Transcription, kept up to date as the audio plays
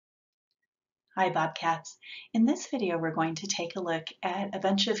Hi Bobcats. In this video we're going to take a look at a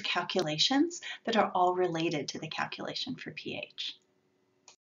bunch of calculations that are all related to the calculation for pH.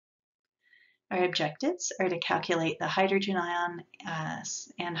 Our objectives are to calculate the hydrogen ion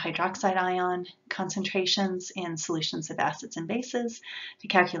and hydroxide ion concentrations in solutions of acids and bases, to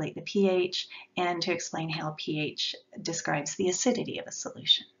calculate the pH, and to explain how pH describes the acidity of a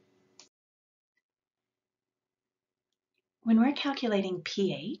solution. When we're calculating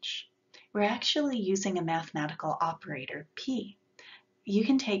pH, we're actually using a mathematical operator, P. You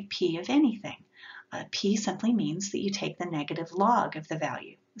can take P of anything. P simply means that you take the negative log of the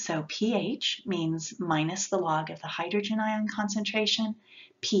value. So pH means minus the log of the hydrogen ion concentration.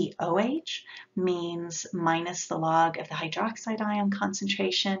 POH means minus the log of the hydroxide ion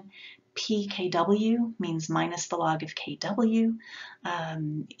concentration. pKw means minus the log of Kw.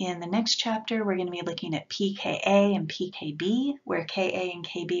 In the next chapter, we're going to be looking at pKa and pKb, where Ka and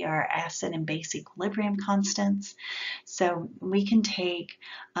Kb are acid and base equilibrium constants. So we can take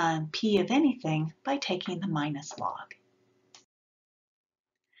P of anything by taking the minus log.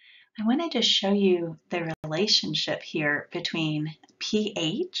 I want to just show you the relationship here between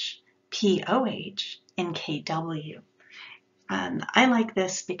pH, POH, and Kw. I like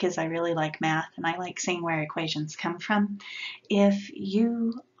this because I really like math and I like seeing where equations come from. If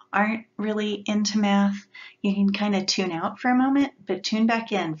you aren't really into math, you can kind of tune out for a moment, but tune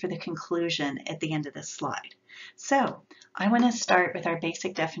back in for the conclusion at the end of this slide. So I want to start with our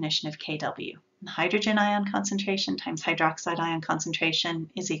basic definition of Kw. Hydrogen ion concentration times hydroxide ion concentration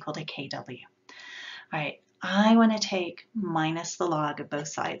is equal to Kw. All right, I want to take minus the log of both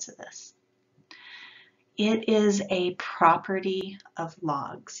sides of this. It is a property of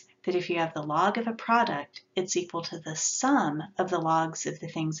logs that if you have the log of a product, it's equal to the sum of the logs of the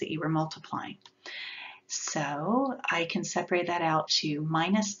things that you were multiplying. So I can separate that out to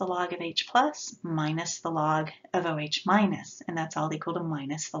minus the log of H plus minus the log of OH minus, and that's all equal to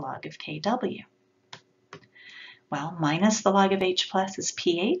minus the log of Kw. Well, minus the log of H plus is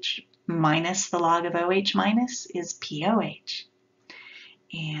pH, minus the log of OH minus is POH.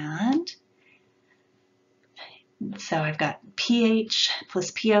 And so I've got pH plus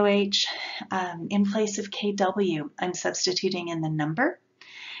POH. In place of Kw, I'm substituting in the number,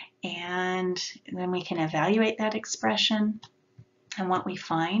 and then we can evaluate that expression. And what we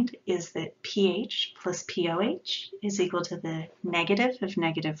find is that pH plus POH is equal to the negative of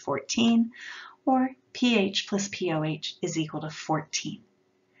negative 14, or pH plus POH is equal to 14.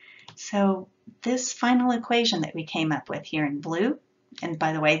 So this final equation that we came up with here in blue, and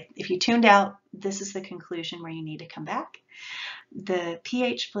by the way, if you tuned out, this is the conclusion where you need to come back. The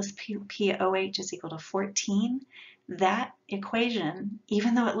pH plus POH is equal to 14. That equation,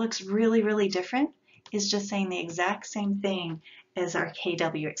 even though it looks really, really different, is just saying the exact same thing as our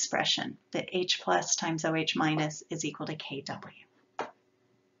Kw expression, that H plus times OH minus is equal to Kw.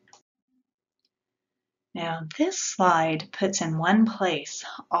 Now this slide puts in one place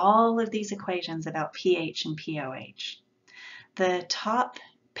all of these equations about pH and POH. The top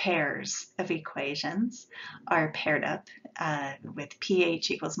pairs of equations are paired up with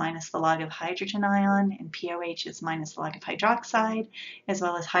pH equals minus the log of hydrogen ion, and POH is minus the log of hydroxide, as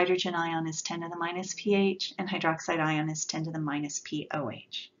well as hydrogen ion is 10 to the minus pH, and hydroxide ion is 10 to the minus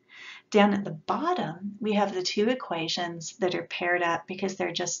POH. Down at the bottom, we have the two equations that are paired up because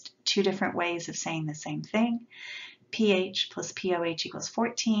they're just two different ways of saying the same thing. pH plus POH equals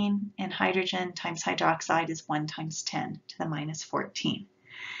 14, and hydrogen times hydroxide is 1 times 10 to the minus 14.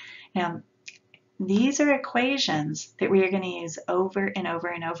 Now, these are equations that we are going to use over and over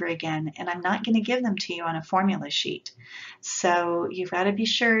and over again, and I'm not going to give them to you on a formula sheet. So you've got to be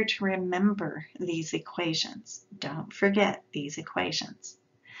sure to remember these equations. Don't forget these equations.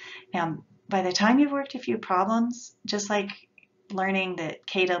 Now, by the time you've worked a few problems, just like learning that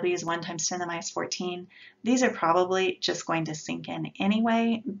Kw is 1 times 10 to the minus 14, these are probably just going to sink in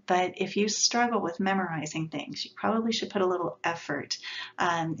anyway, but if you struggle with memorizing things, you probably should put a little effort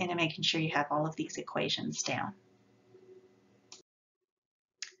into making sure you have all of these equations down.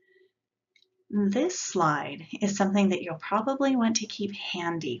 This slide is something that you'll probably want to keep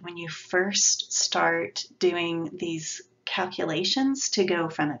handy when you first start doing these calculations to go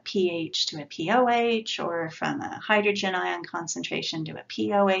from a pH to a POH, or from a hydrogen ion concentration to a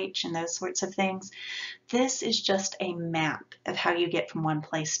POH, and those sorts of things. This is just a map of how you get from one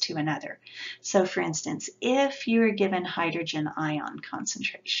place to another. So for instance, if you are given hydrogen ion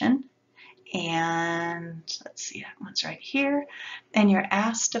concentration, and let's see, that one's right here, and you're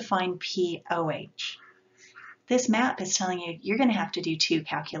asked to find POH. This map is telling you you're going to have to do two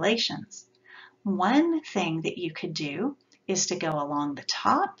calculations. One thing that you could do is to go along the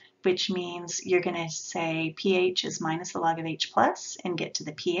top, which means you're going to say pH is minus the log of H plus and get to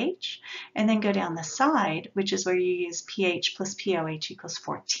the pH, and then go down the side, which is where you use pH plus POH equals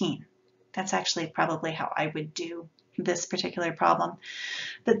 14. That's actually probably how I would do this particular problem.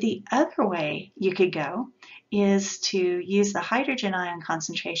 But the other way you could go is to use the hydrogen ion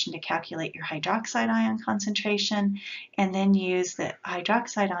concentration to calculate your hydroxide ion concentration, and then use the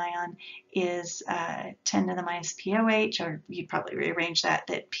hydroxide ion is 10 to the minus POH, or you'd probably rearrange that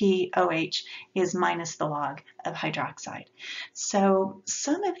POH is minus the log of hydroxide. So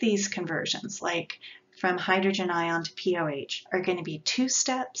some of these conversions, like from hydrogen ion to POH, are going to be 2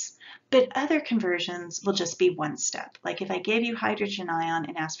 steps, but other conversions will just be 1 step. Like if I gave you hydrogen ion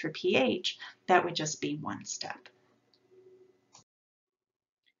and asked for pH, that would just be 1 step.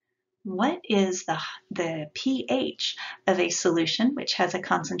 What is the pH of a solution which has a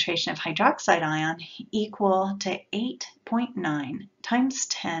concentration of hydroxide ion equal to 8.9 times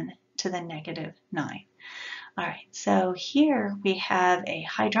 10 to the negative 9? All right, so here we have a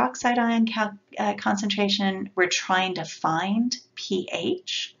hydroxide ion concentration. We're trying to find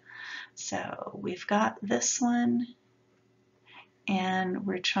pH. So we've got this one, and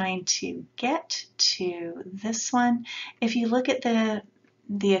we're trying to get to this one. If you look at the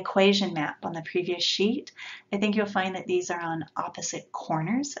equation map on the previous sheet, I think you'll find that these are on opposite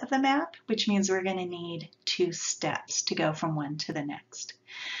corners of the map, which means we're going to need 2 steps to go from one to the next.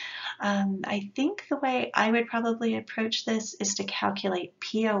 I think the way I would probably approach this is to calculate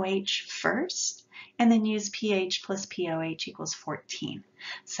POH first, and then use pH plus POH equals 14.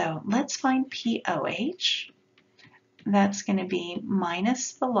 So let's find POH. That's going to be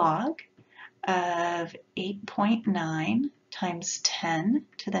minus the log of 8.9 times 10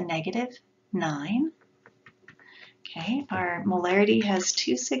 to the negative 9. Okay, our molarity has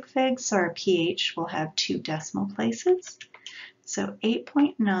 2 sig figs, so our pH will have 2 decimal places. So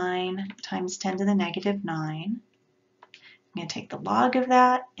 8.9 times 10 to the negative 9. I'm going to take the log of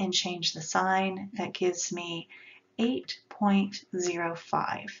that and change the sign. That gives me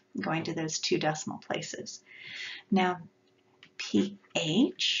 8.05, going to those 2 decimal places. Now,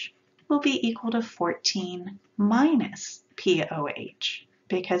 pH will be equal to 14 minus POH,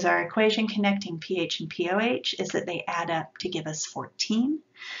 because our equation connecting pH and POH is that they add up to give us 14.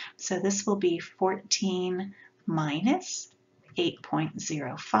 So this will be 14 minus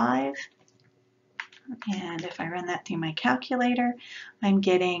 8.05. And if I run that through my calculator, I'm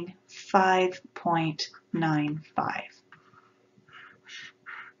getting 5.95.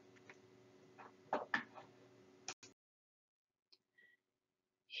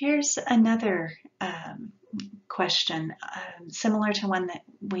 Here's another question, similar to one that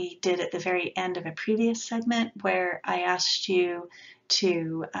we did at the very end of a previous segment, where I asked you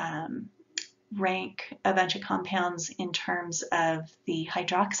to rank a bunch of compounds in terms of the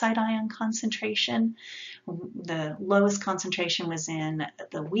hydroxide ion concentration. The lowest concentration was in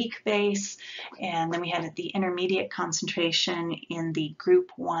the weak base, and then we had the intermediate concentration in the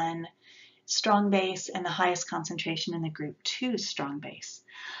group 1 strong base, and the highest concentration in the group 2 strong base.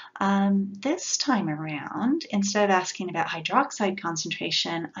 This time around, instead of asking about hydroxide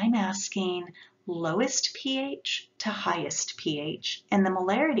concentration, I'm asking lowest pH to highest pH, and the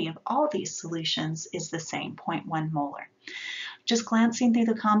molarity of all these solutions is the same, 0.1 molar. Just glancing through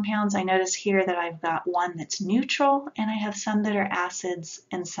the compounds, I notice here that I've got one that's neutral, and I have some that are acids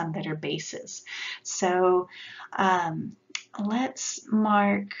and some that are bases. So let's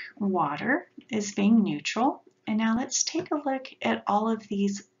mark water as being neutral, and now let's take a look at all of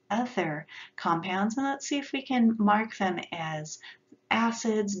these other compounds, and let's see if we can mark them as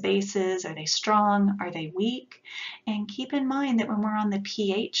acids, bases. Are they strong? Are they weak? And keep in mind that when we're on the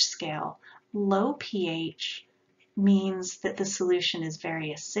pH scale, low pH means that the solution is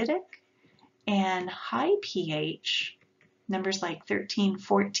very acidic, and high pH, numbers like 13,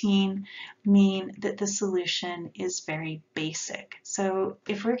 14, mean that the solution is very basic. So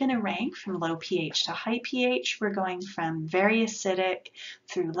if we're going to rank from low pH to high pH, we're going from very acidic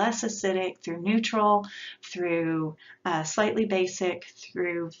through less acidic, through neutral, through slightly basic,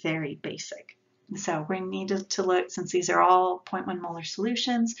 through very basic. So we need to look, since these are all 0.1 molar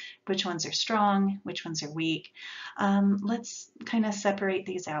solutions, which ones are strong, which ones are weak. Let's kind of separate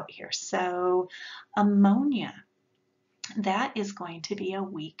these out here. So ammonia, that is going to be a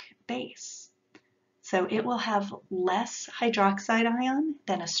weak base. So it will have less hydroxide ion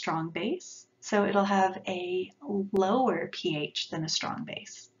than a strong base. So it'll have a lower pH than a strong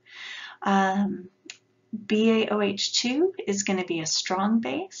base. BaOH2 is going to be a strong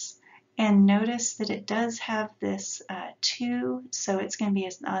base, And notice that it does have this 2, so it's going to be,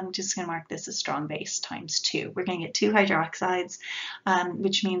 I'm just going to mark this as strong base times 2. We're going to get 2 hydroxides,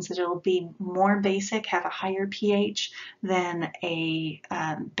 which means that it'll be more basic, have a higher pH than a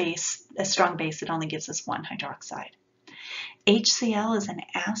strong base that only gives us 1 hydroxide. HCl is an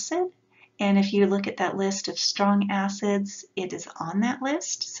acid, and if you look at that list of strong acids, it is on that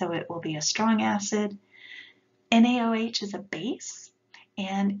list, so it will be a strong acid. NaOH is a base,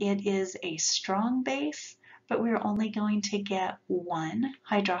 and it is a strong base, but we're only going to get 1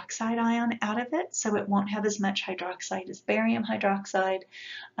 hydroxide ion out of it, so it won't have as much hydroxide as barium hydroxide.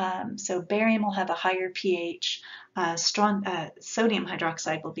 So barium will have a higher pH, sodium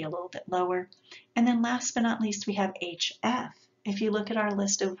hydroxide will be a little bit lower. And then last but not least, we have HF. If you look at our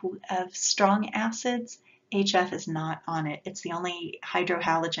list of strong acids, HF is not on it. It's the only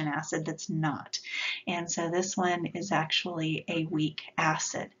hydrohalogen acid that's not. And so this one is actually a weak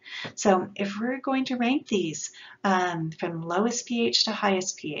acid. So if we're going to rank these from lowest pH to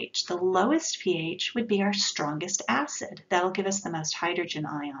highest pH, the lowest pH would be our strongest acid. That'll give us the most hydrogen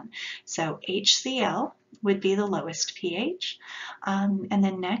ion. So HCl would be the lowest pH. And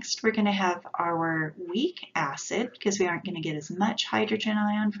then next we're going to have our weak acid, because we aren't going to get as much hydrogen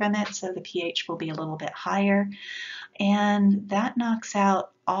ion from it, so the pH will be a little bit higher. And that knocks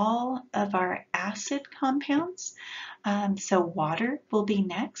out all of our acid compounds. So water will be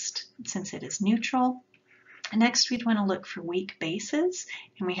next, since it is neutral. Next, we'd want to look for weak bases,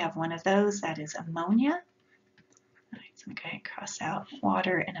 and we have one of those, that is ammonia. So I'm going to cross out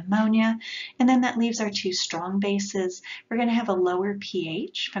water and ammonia, and then that leaves our 2 strong bases. We're going to have a lower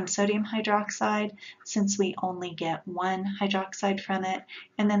pH from sodium hydroxide, since we only get 1 hydroxide from it,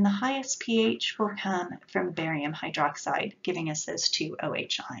 and then the highest pH will come from barium hydroxide, giving us those 2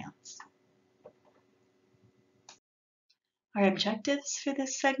 OH ions. Our objectives for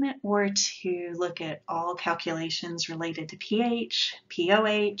this segment were to look at all calculations related to pH,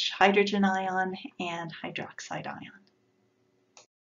 pOH, hydrogen ion, and hydroxide ion.